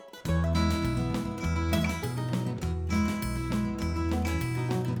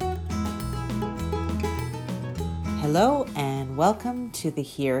Hello and welcome to the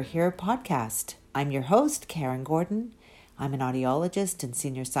Hear Here podcast. I'm your host, Karen Gordon. I'm an audiologist and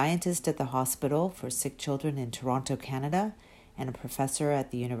senior scientist at the Hospital for Sick Children in Toronto, Canada, and a professor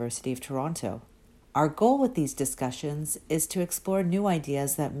at the University of Toronto. Our goal with these discussions is to explore new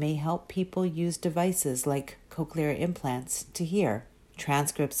ideas that may help people use devices like cochlear implants to hear.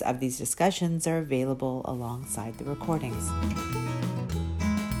 Transcripts of these discussions are available alongside the recordings.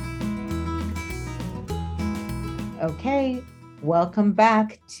 Okay, welcome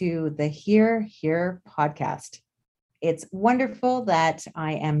back to the Hear Here podcast. It's wonderful that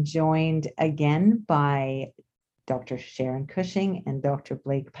I am joined again by Dr. Sharon Cushing and Dr.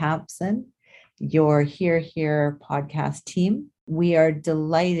 Blake Papson, your Hear Here podcast team. We are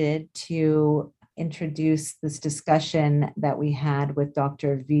delighted to introduce this discussion that we had with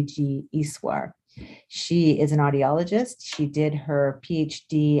Dr. Viji Easwar. She is an audiologist. She did her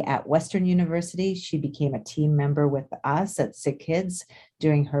PhD at Western University. She became a team member with us at Sick Kids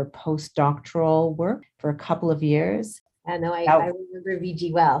doing her postdoctoral work for a couple of years. I remember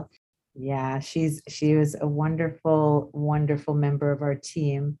Viji well. Yeah, she was a wonderful, wonderful member of our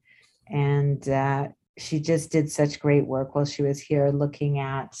team. And she just did such great work while she was here looking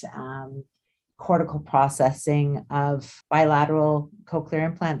at cortical processing of bilateral cochlear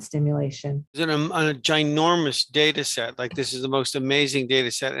implant stimulation. It's a ginormous data set. Like, this is the most amazing data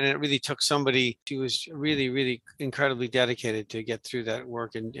set. And it really took somebody. She was really, really incredibly dedicated to get through that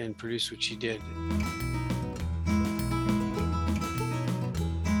work and produce what she did.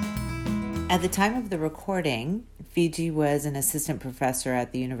 At the time of the recording, Viji was an assistant professor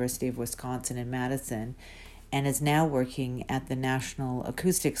at the University of Wisconsin in Madison and is now working at the National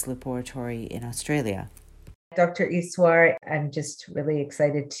Acoustics Laboratory in Australia. Dr. Easwar, I'm just really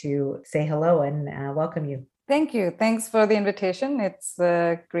excited to say hello and welcome you. Thank you. Thanks for the invitation. It's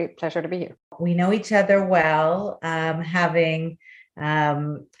a great pleasure to be here. We know each other well, having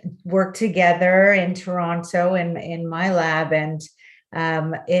worked together in Toronto in my lab, and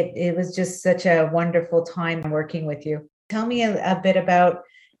it was just such a wonderful time working with you. Tell me a bit about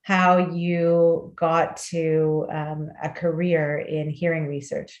how you got to a career in hearing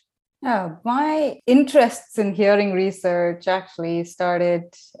research. My interests in hearing research actually started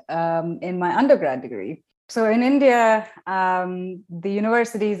in my undergrad degree. So in India, the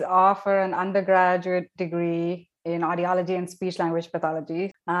universities offer an undergraduate degree in audiology and speech-language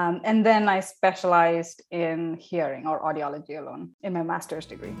pathology. And then I specialized in hearing or audiology alone in my master's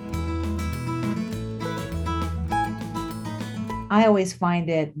degree. I always find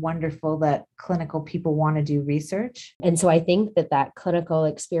it wonderful that clinical people want to do research. And so I think that clinical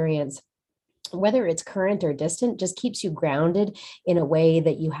experience, whether it's current or distant, just keeps you grounded in a way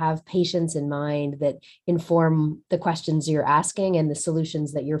that you have patients in mind that inform the questions you're asking and the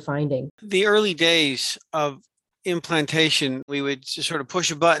solutions that you're finding. The early days of implantation, we would just sort of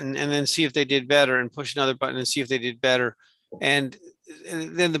push a button and then see if they did better, and push another button and see if they did better. And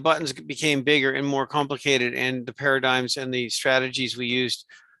then the buttons became bigger and more complicated, and the paradigms and the strategies we used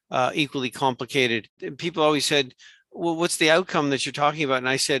equally complicated. People always said, well, what's the outcome that you're talking about? And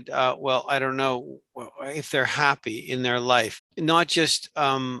I said, well, I don't know if they're happy in their life, not just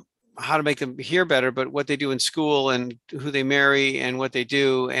how to make them hear better, but what they do in school and who they marry and what they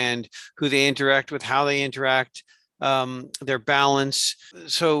do and who they interact with, how they interact, their balance.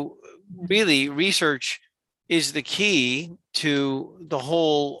 So really, research is the key to the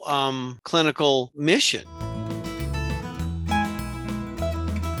whole clinical mission.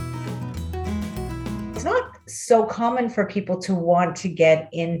 It's not so common for people to want to get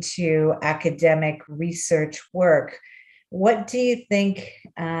into academic research work. What do you think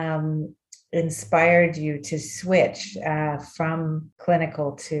inspired you to switch from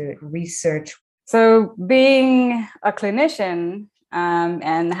clinical to research? So being a clinician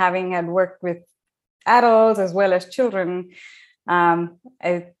and having had worked with adults as well as children in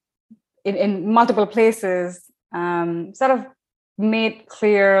multiple places, sort of made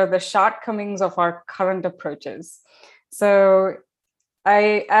clear the shortcomings of our current approaches. So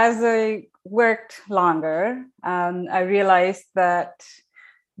as I worked longer, I realized that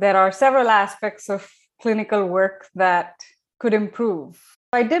there are several aspects of clinical work that could improve.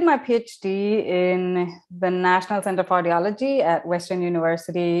 I did my PhD in the National Centre for Audiology at Western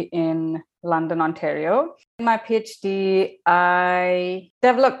University in London, Ontario. In my PhD, I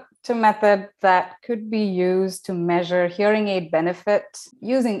developed a method that could be used to measure hearing aid benefit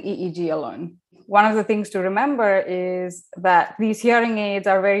using EEG alone. One of the things to remember is that these hearing aids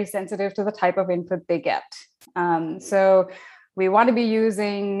are very sensitive to the type of input they get. So we want to be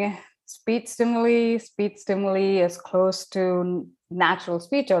using speech stimuli as close to natural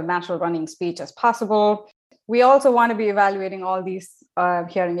speech or natural running speech as possible. we also want to be evaluating all these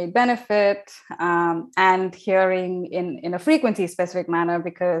hearing aid benefit and hearing in a frequency specific manner,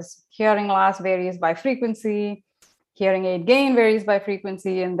 because hearing loss varies by frequency, hearing aid gain varies by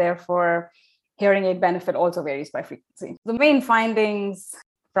frequency, and therefore hearing aid benefit also varies by frequency. The main findings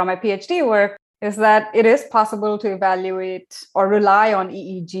from my PhD work is that it is possible to evaluate or rely on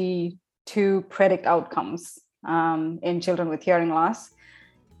EEG to predict outcomes in children with hearing loss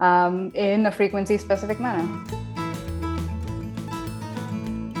in a frequency specific manner.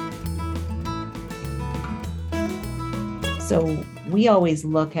 So we always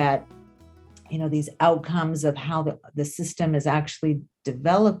look at, these outcomes of how the system is actually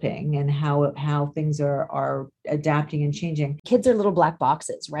developing and how things are adapting and changing. Kids are little black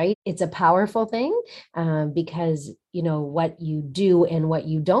boxes, right? It's a powerful thing because, what you do and what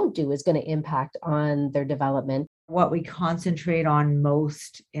you don't do is going to impact on their development. What we concentrate on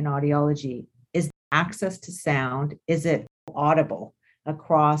most in audiology is access to sound. Is it audible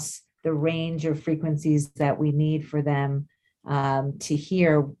across the range of frequencies that we need for them to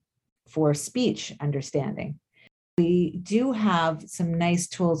hear for speech understanding? We do have some nice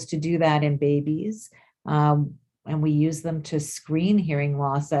tools to do that in babies, and we use them to screen hearing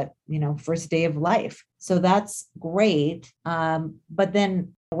loss at first day of life. So that's great. But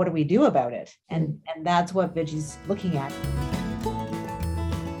then what do we do about it? And that's what Viji's looking at.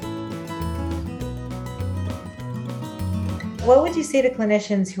 What would you say to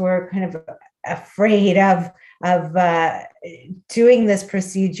clinicians who are kind of afraid of doing this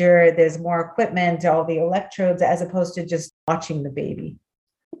procedure? There's more equipment, all the electrodes, as opposed to just watching the baby.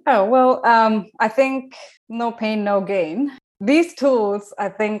 Oh, well, I think no pain, no gain. These tools, I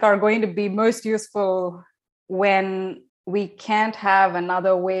think, are going to be most useful when we can't have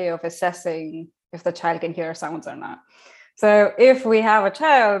another way of assessing if the child can hear sounds or not. So if we have a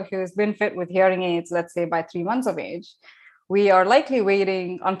child who's been fit with hearing aids, let's say by 3 months of age, we are likely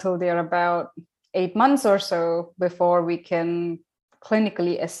waiting until they're about 8 months or so before we can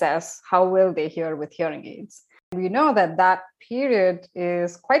clinically assess how well they hear with hearing aids. We know that that period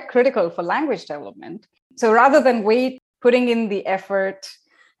is quite critical for language development. So rather than wait, putting in the effort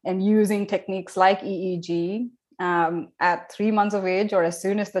and using techniques like EEG at 3 months of age, or as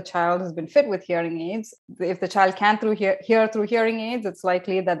soon as the child has been fit with hearing aids, if the child can't hear through hearing aids, it's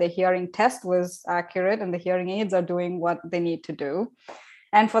likely that the hearing test was accurate and the hearing aids are doing what they need to do.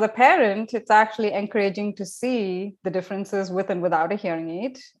 And for the parent, it's actually encouraging to see the differences with and without a hearing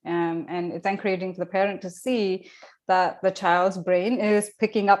aid. And it's encouraging to the parent to see that the child's brain is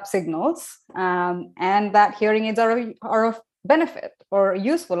picking up signals and that hearing aids are of benefit or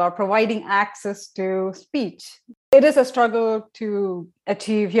useful or providing access to speech. It is a struggle to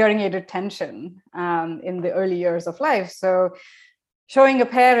achieve hearing aid retention in the early years of life. So showing a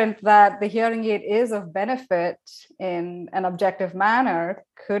parent that the hearing aid is of benefit in an objective manner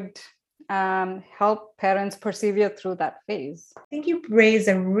could help parents persevere through that phase. I think you raise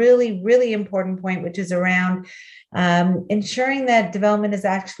a really, really important point, which is around ensuring that development is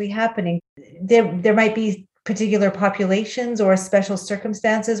actually happening. There might be particular populations or special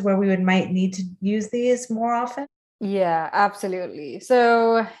circumstances where we might need to use these more often. Yeah, absolutely.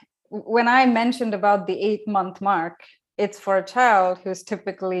 So when I mentioned about the 8-month mark, it's for a child who's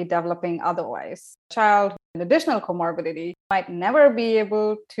typically developing otherwise. A child with an additional comorbidity might never be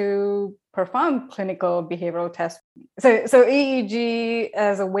able to perform clinical behavioral tests. So EEG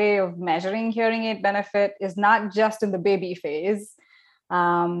as a way of measuring hearing aid benefit is not just in the baby phase,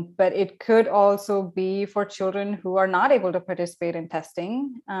 but it could also be for children who are not able to participate in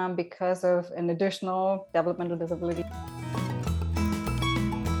testing because of an additional developmental disability.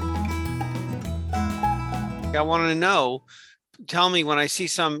 I want to know, tell me, when I see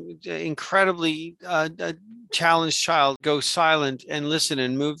some incredibly challenged child go silent and listen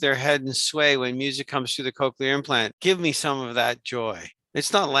and move their head and sway when music comes through the cochlear implant, give me some of that joy.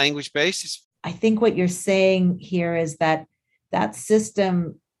 It's not language based. I think what you're saying here is that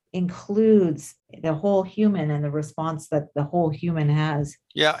system includes the whole human and the response that the whole human has.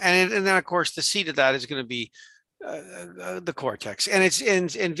 Yeah. And then, of course, the seed of that is going to be the cortex, and it's in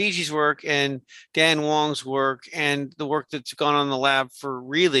Viji's work and Dan Wong's work and the work that's gone on in the lab for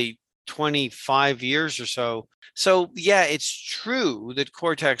really 25 years or so. So yeah, it's true that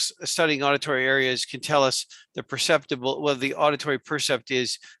cortex studying auditory areas can tell us the auditory percept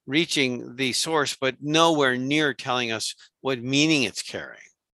is reaching the source, but nowhere near telling us what meaning it's carrying.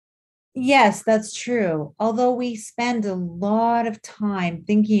 Yes, that's true. Although we spend a lot of time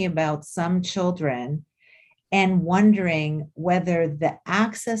thinking about some children and wondering whether the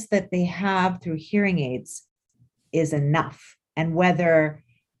access that they have through hearing aids is enough and whether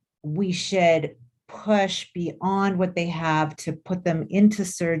we should push beyond what they have to put them into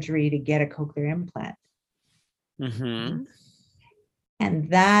surgery to get a cochlear implant? Mm-hmm.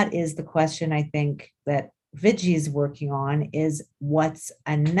 And that is the question I think that Viji is working on, is what's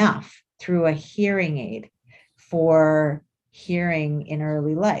enough through a hearing aid for hearing in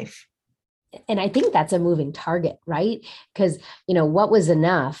early life. And I think that's a moving target, right? Because, what was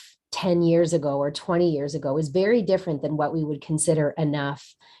enough 10 years ago or 20 years ago is very different than what we would consider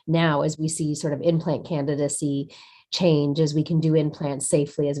enough now, as we see sort of implant candidacy change, as we can do implants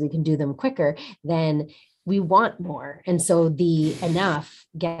safely, as we can do them quicker, then we want more. And so the enough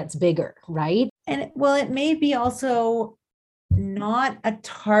gets bigger, right? And it may be also not a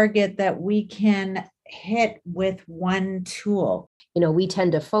target that we can hit with one tool. We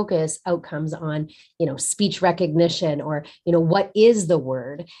tend to focus outcomes on, speech recognition, or, what is the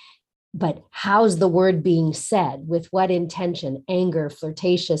word, but how's the word being said, with what intention, anger,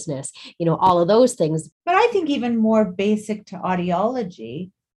 flirtatiousness, all of those things. But I think even more basic to audiology,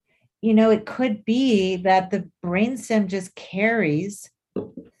 it could be that the brainstem just carries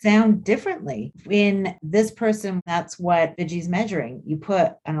sound differently. In this person, that's what Viji's measuring. You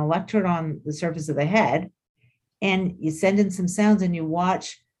put an electrode on the surface of the head and you send in some sounds and you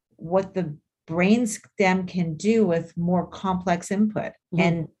watch what the brainstem can do with more complex input.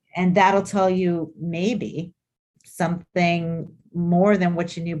 Mm-hmm. And that'll tell you maybe something more than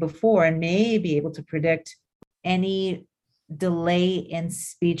what you knew before, and may be able to predict any delay in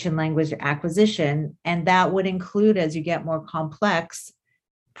speech and language acquisition. And that would include, as you get more complex,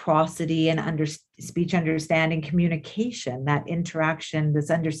 prosody and speech understanding, communication, that interaction,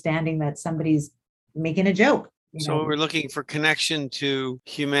 this understanding that somebody's making a joke. So we're looking for connection to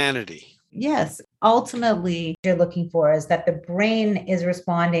humanity. Yes. Ultimately, you're looking for is that the brain is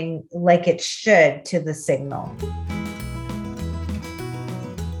responding like it should to the signal.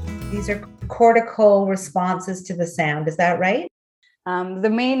 These are cortical responses to the sound. Is that right? The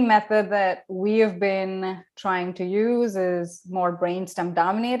main method that we have been trying to use is more brainstem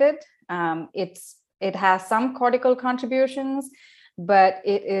dominated. It has some cortical contributions, but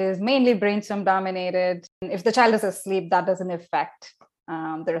it is mainly brainstem dominated. If the child is asleep, that doesn't affect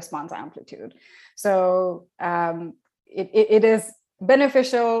the response amplitude. So it is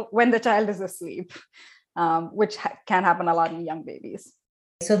beneficial when the child is asleep, which can happen a lot in young babies.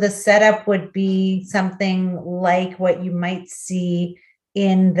 So the setup would be something like what you might see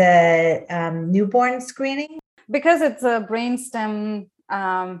in the newborn screening? Because it's a brainstem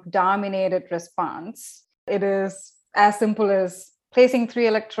dominated response, it is as simple as placing 3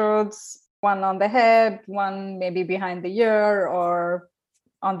 electrodes, one on the head, one maybe behind the ear or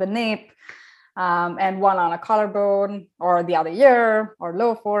on the nape, and one on a collarbone or the other ear or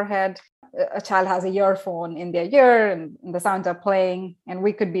low forehead. A child has a earphone in their ear and the sounds are playing, and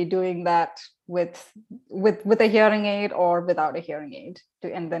we could be doing that with a hearing aid or without a hearing aid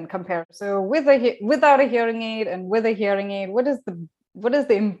and then compare. So without a hearing aid and with a hearing aid, what is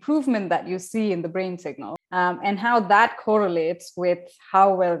the improvement that you see in the brain signal, and how that correlates with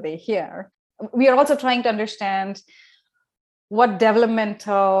how well they hear. We are also trying to understand what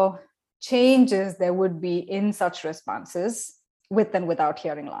developmental changes there would be in such responses with and without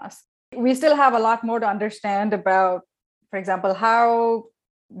hearing loss. We still have a lot more to understand about, for example, how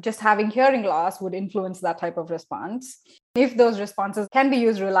just having hearing loss would influence that type of response. If those responses can be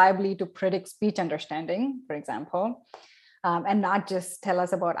used reliably to predict speech understanding, for example, and not just tell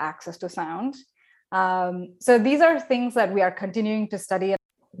us about access to sound. So these are things that we are continuing to study.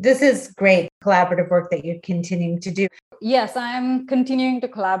 This is great collaborative work that you're continuing to do. Yes, I'm continuing to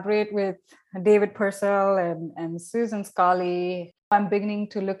collaborate with David Purcell and Susan Scully. I'm beginning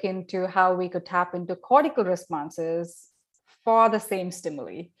to look into how we could tap into cortical responses for the same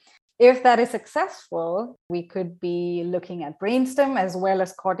stimuli. If that is successful, we could be looking at brainstem as well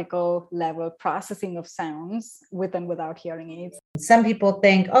as cortical level processing of sounds with and without hearing aids. Some people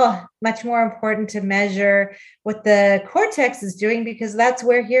think, much more important to measure what the cortex is doing because that's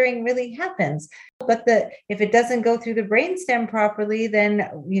where hearing really happens. But if it doesn't go through the brainstem properly, then,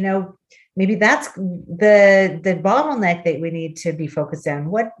 maybe that's the bottleneck that we need to be focused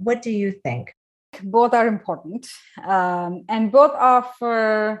on. What do you think? Both are important, and both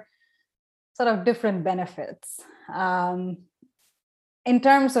offer sort of different benefits. In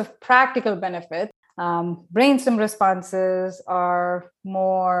terms of practical benefits, brainstem responses are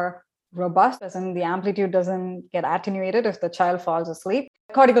more robust, as in the amplitude doesn't get attenuated if the child falls asleep.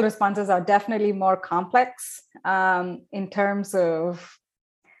 Cortical responses are definitely more complex in terms of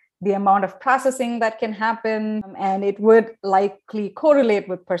the amount of processing that can happen, and it would likely correlate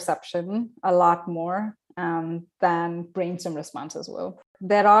with perception a lot more than brainstem responses will.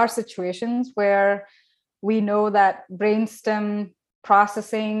 there are situations where we know that brainstem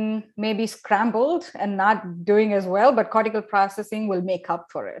processing may be scrambled and not doing as well, but cortical processing will make up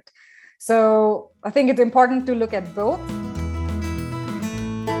for it. So I think it's important to look at both.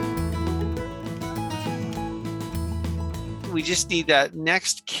 We just need that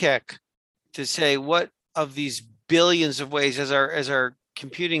next kick to say, what of these billions of ways, as our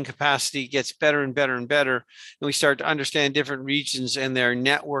computing capacity gets better and better and better, and we start to understand different regions and their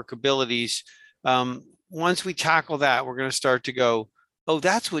network abilities, once we tackle that, we're going to start to go, oh,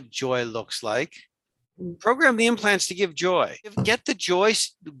 that's what joy looks like. Program the implants to give joy. Get the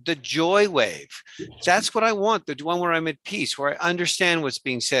joy wave. That's what I want, the one where I'm at peace, where I understand what's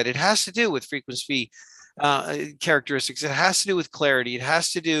being said. It has to do with frequency characteristics. It has to do with clarity. It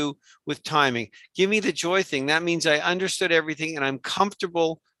has to do with timing. Give me the joy thing. That means I understood everything and I'm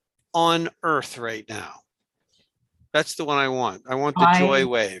comfortable on earth right now. That's the one I want. I want the joy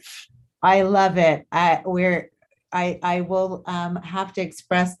wave. I love it. I will have to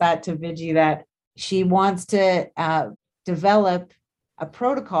express that to Viji, that she wants to develop a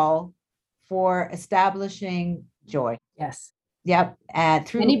protocol for establishing joy. Yes. Yep.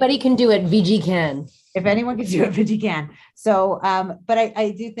 Anybody can do it. Viji can. If anyone can do it, Viji can. So, but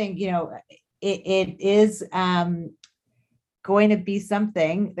I do think, it is going to be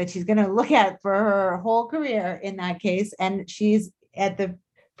something that she's going to look at for her whole career in that case. And she's at the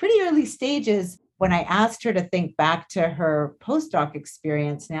pretty early stages. When I asked her to think back to her postdoc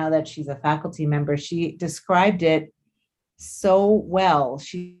experience, now that she's a faculty member, she described it so well.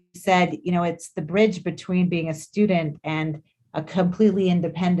 She said, it's the bridge between being a student and a completely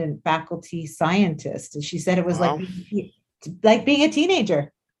independent faculty scientist. And she said it was like being a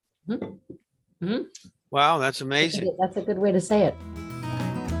teenager. Mm-hmm. Wow, that's amazing. That's a good way to say it.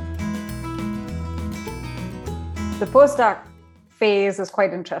 The postdoc phase is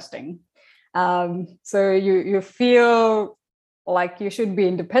quite interesting. So you feel like you should be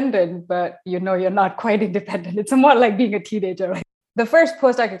independent, but you're not quite independent. It's more like being a teenager. Right? The first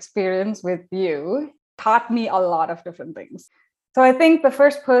postdoc experience with you taught me a lot of different things. So I think the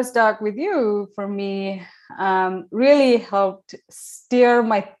first postdoc with you, for me, really helped steer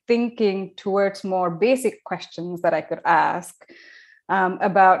my thinking towards more basic questions that I could ask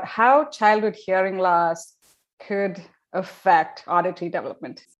about how childhood hearing loss could affect auditory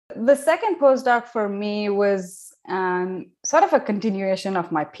development. The second postdoc for me was sort of a continuation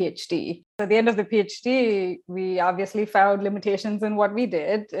of my PhD. At the end of the PhD, we obviously found limitations in what we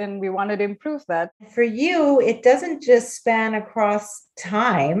did, and we wanted to improve that. For you, it doesn't just span across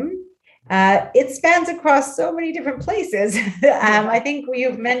time. It spans across so many different places. I think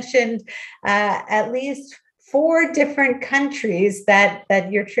you've mentioned at least 4 different countries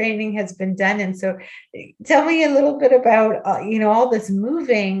that your training has been done in. So tell me a little bit about, all this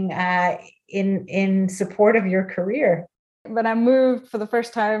moving in support of your career. When I moved for the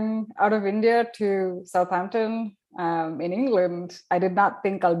first time out of India to Southampton in England, I did not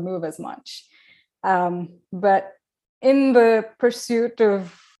think I'll move as much. But in the pursuit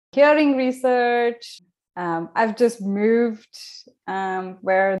of hearing research, I've just moved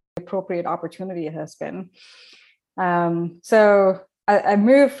where the appropriate opportunity has been. So I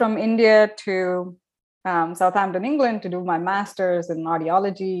moved from India to Southampton, England to do my master's in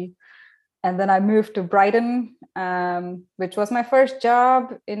audiology. And then I moved to Brighton, which was my first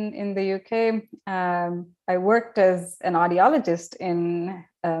job in the UK. I worked as an audiologist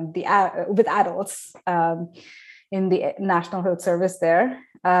with adults in the National Health Service there.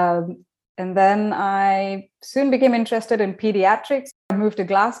 And then I soon became interested in pediatrics. I moved to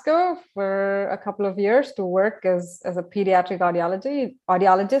Glasgow for a couple of years to work as a pediatric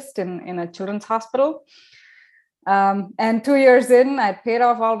audiologist in a children's hospital. And 2 years in, I paid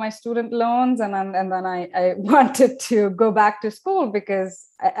off all my student loans, and then I wanted to go back to school because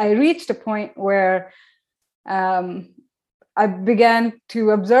I reached a point where I began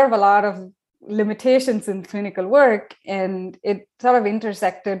to observe a lot of limitations in clinical work, and it sort of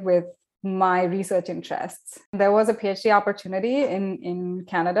intersected with my research interests. There was a PhD opportunity in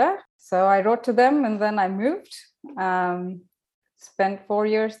Canada, so I wrote to them, and then I moved. Spent 4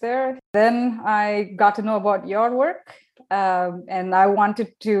 years there. Then I got to know about your work, and I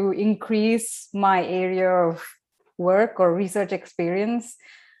wanted to increase my area of work or research experience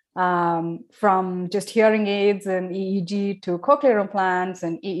from just hearing aids and EEG to cochlear implants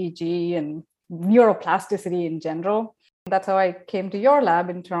and EEG and neuroplasticity in general. That's how I came to your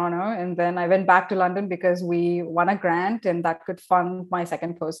lab in Toronto. And then I went back to London because we won a grant and that could fund my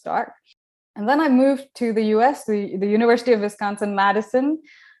second postdoc. And then I moved to the US, the University of Wisconsin-Madison,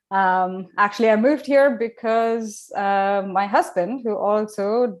 Actually, I moved here because my husband, who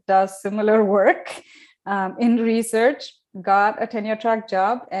also does similar work in research, got a tenure track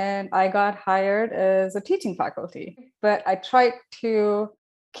job, and I got hired as a teaching faculty. But I tried to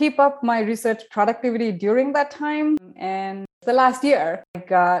keep up my research productivity during that time. And the last year, I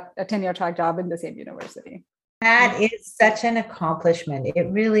got a tenure track job in the same university. That is such an accomplishment. It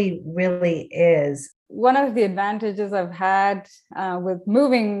really, really is. One of the advantages I've had with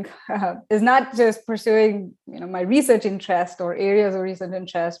moving is not just pursuing, my research interest or areas of research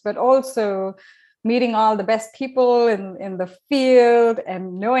interest, but also meeting all the best people in the field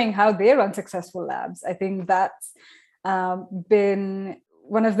and knowing how they run successful labs. I think that's been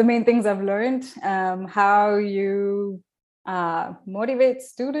one of the main things I've learned, how you motivate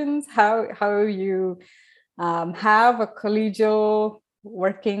students, how you have a collegial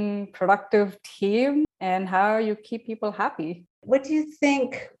working productive team, and how you keep people happy. What do you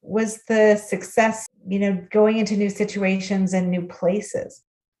think was the success, going into new situations and new places?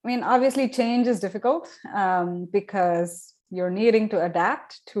 I mean, obviously change is difficult because you're needing to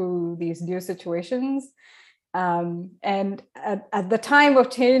adapt to these new situations. And at the time of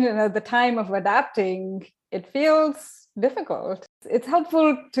change and at the time of adapting, it feels difficult. It's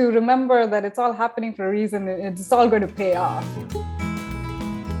helpful to remember that it's all happening for a reason and it's all going to pay off.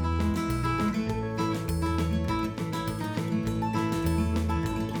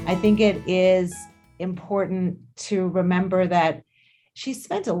 I think it is important to remember that she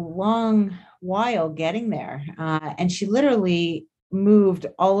spent a long while getting there, and she literally moved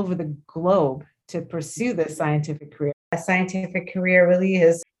all over the globe to pursue this scientific career. A scientific career really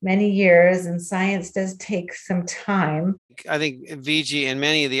is many years, and science does take some time. I think Viji and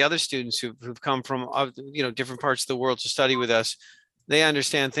many of the other students who've come from different parts of the world to study with us, they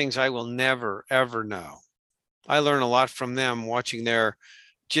understand things I will never, ever know. I learn a lot from them, watching their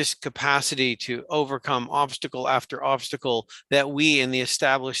just capacity to overcome obstacle after obstacle that we in the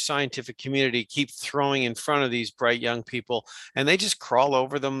established scientific community keep throwing in front of these bright young people, and they just crawl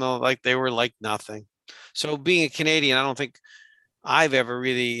over them like they were like nothing. So being a Canadian, I don't think I've ever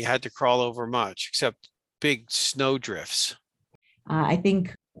really had to crawl over much except big snow drifts. I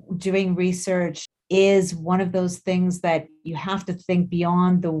think doing research is one of those things that you have to think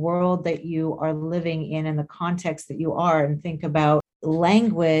beyond the world that you are living in and the context that you are, and think about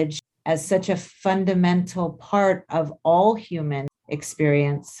language as such a fundamental part of all human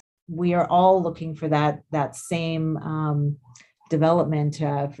experience. We are all looking for that same development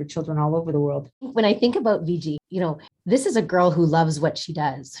for children all over the world. When I think about Viji, this is a girl who loves what she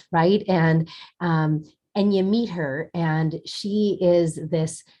does, right? And you meet her, and she is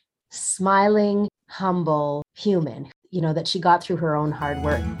this smiling, humble human, that she got through her own hard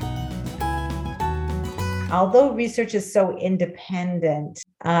work. Although research is so independent,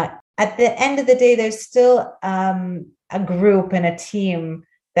 at the end of the day, there's still a group and a team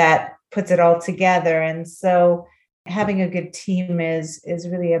that puts it all together. And so having a good team is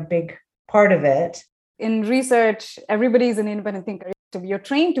really a big part of it. In research, everybody's an independent thinker. You're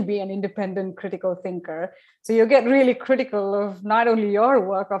trained to be an independent critical thinker. So you get really critical of not only your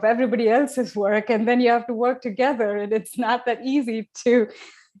work, of everybody else's work, and then you have to work together. And it's not that easy to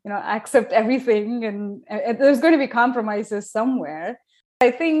accept everything, and there's going to be compromises somewhere.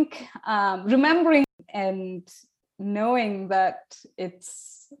 I think remembering and knowing that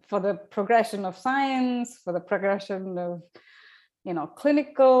it's for the progression of science, for the progression of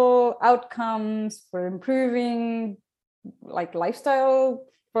clinical outcomes, for improving lifestyle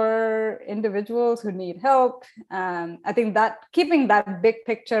for individuals who need help. I think that keeping that big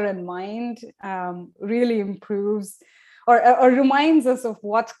picture in mind really improves or reminds us of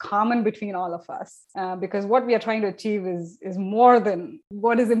what's common between all of us, because what we are trying to achieve is more than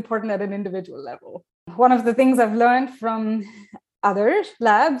what is important at an individual level. One of the things I've learned from other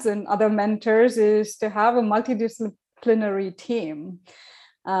labs and other mentors is to have a multidisciplinary team.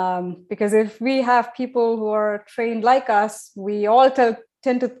 Because if we have people who are trained like us, we all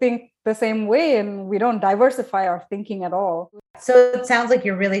tend to think the same way, and we don't diversify our thinking at all. So it sounds like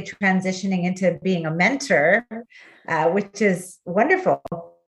you're really transitioning into being a mentor, which is wonderful.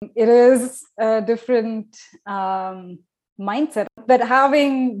 It is a different mindset. But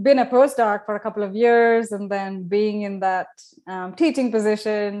having been a postdoc for a couple of years and then being in that teaching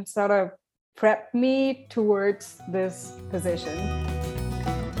position sort of prepped me towards this position.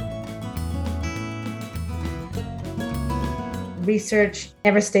 Research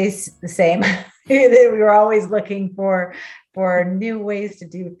never stays the same. We were always looking for new ways to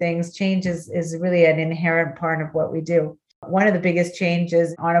do things. Change is really an inherent part of what we do. One of the biggest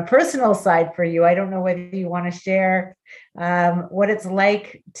changes on a personal side for you, I don't know whether you want to share what it's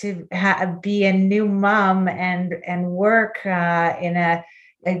like to be a new mom and work in a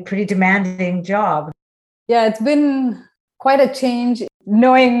pretty demanding job. Yeah, it's been quite a change.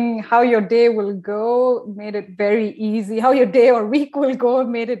 Knowing how your day will go made it very easy. How your day or week will go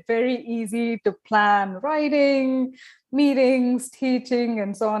made it very easy to plan writing, meetings, teaching,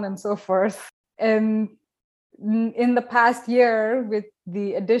 and so on and so forth. And in the past year, with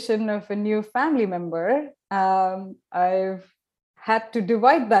the addition of a new family member, I've had to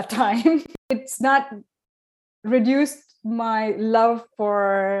divide that time. It's not reduced my love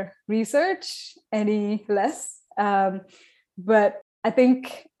for research any less, but I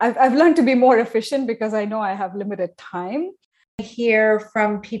think I've learned to be more efficient because I know I have limited time. I hear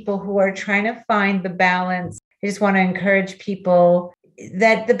from people who are trying to find the balance. I just want to encourage people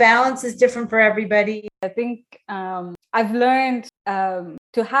that the balance is different for everybody. I think I've learned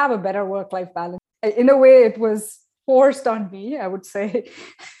to have a better work-life balance. In a way, it was forced on me, I would say,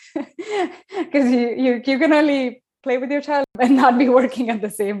 because you can only play with your child and not be working at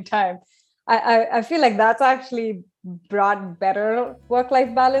the same time. I feel like that's actually brought better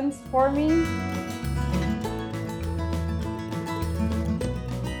work-life balance for me.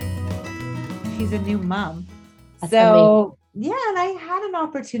 She's a new mom. That's so amazing. Yeah, and I had an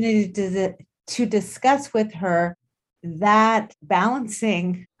opportunity to discuss with her that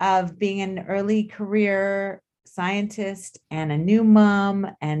balancing of being an early career scientist and a new mom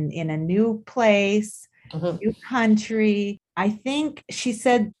and in a new place, new country. I think she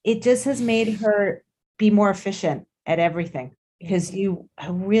said it just has made her be more efficient at everything, because you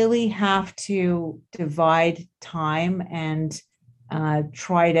really have to divide time and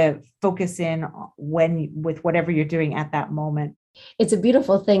try to focus in with whatever you're doing at that moment. It's a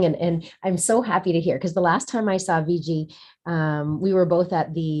beautiful thing. And I'm so happy to hear, because the last time I saw Viji, we were both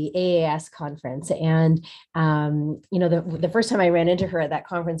at the AAS conference. And, the first time I ran into her at that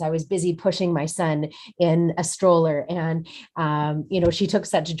conference, I was busy pushing my son in a stroller. And, she took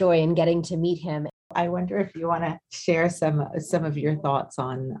such joy in getting to meet him. I wonder if you want to share some of your thoughts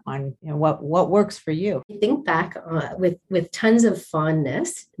on what works for you. I think back with tons of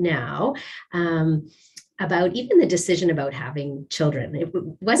fondness now, about even the decision about having children. It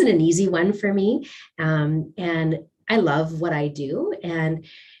wasn't an easy one for me. And I love what I do. And,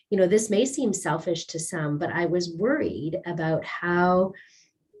 this may seem selfish to some, but I was worried about how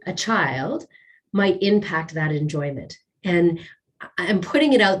a child might impact that enjoyment. And I'm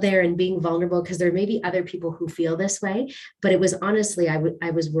putting it out there and being vulnerable because there may be other people who feel this way, but it was honestly, I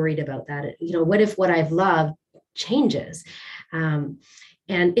was worried about that. What if what I've loved changes? And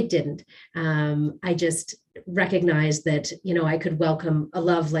it didn't. I just recognized that, I could welcome a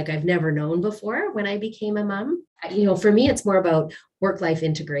love like I've never known before when I became a mom. For me, it's more about work-life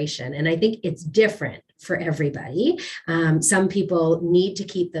integration. And I think it's different for everybody. Some people need to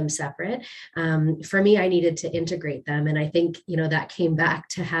keep them separate. For me, I needed to integrate them. And I think, that came back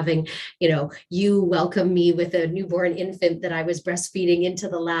to having, you welcome me with a newborn infant that I was breastfeeding into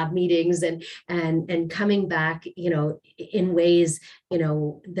the lab meetings and coming back, in ways,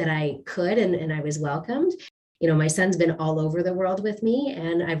 that I could, and I was welcomed. My son's been all over the world with me,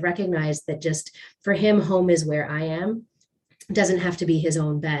 and I've recognized that just for him, home is where I am. It doesn't have to be his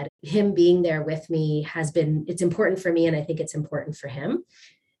own bed. Him being there with me it's important for me, and I think it's important for him.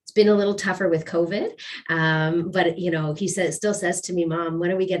 It's been a little tougher with COVID, but he still says to me, "Mom,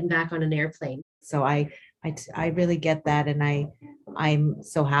 when are we getting back on an airplane?" So I really get that, and I'm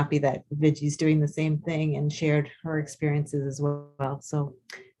so happy that Viji's doing the same thing and shared her experiences as well. So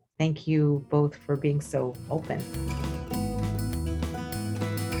thank you both for being so open.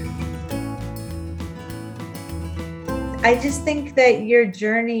 I just think that your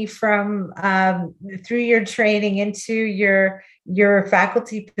journey from through your training into your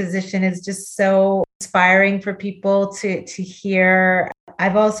faculty position is just so inspiring for people to hear.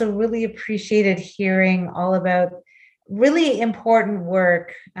 I've also really appreciated hearing all about really important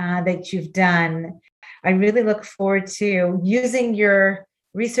work that you've done. I really look forward to using your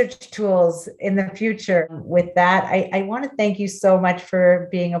research tools in the future. With that, I want to thank you so much for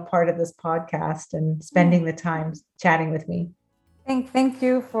being a part of this podcast and spending the time chatting with me. Thank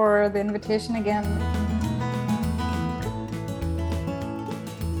you for the invitation again.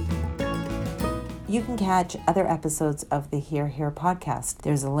 You can catch other episodes of the Here podcast.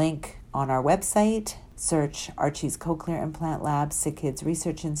 There's a link on our website. Search Archie's Cochlear Implant Lab, Sick Kids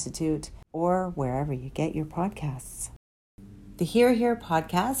Research Institute, or wherever you get your podcasts. The Here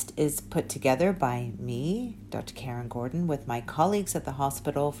podcast is put together by me, Dr. Karen Gordon, with my colleagues at the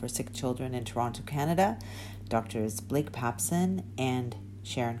Hospital for Sick Children in Toronto, Canada, Drs. Blake Papson and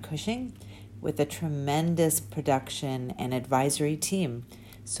Sharon Cushing. with a tremendous production and advisory team,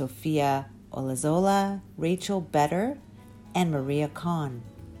 Sophia Olazola, Rachel Better, and Maria Kahn.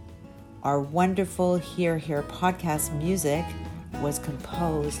 Our wonderful Here podcast music was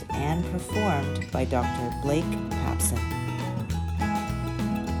composed and performed by Dr. Blake Papson.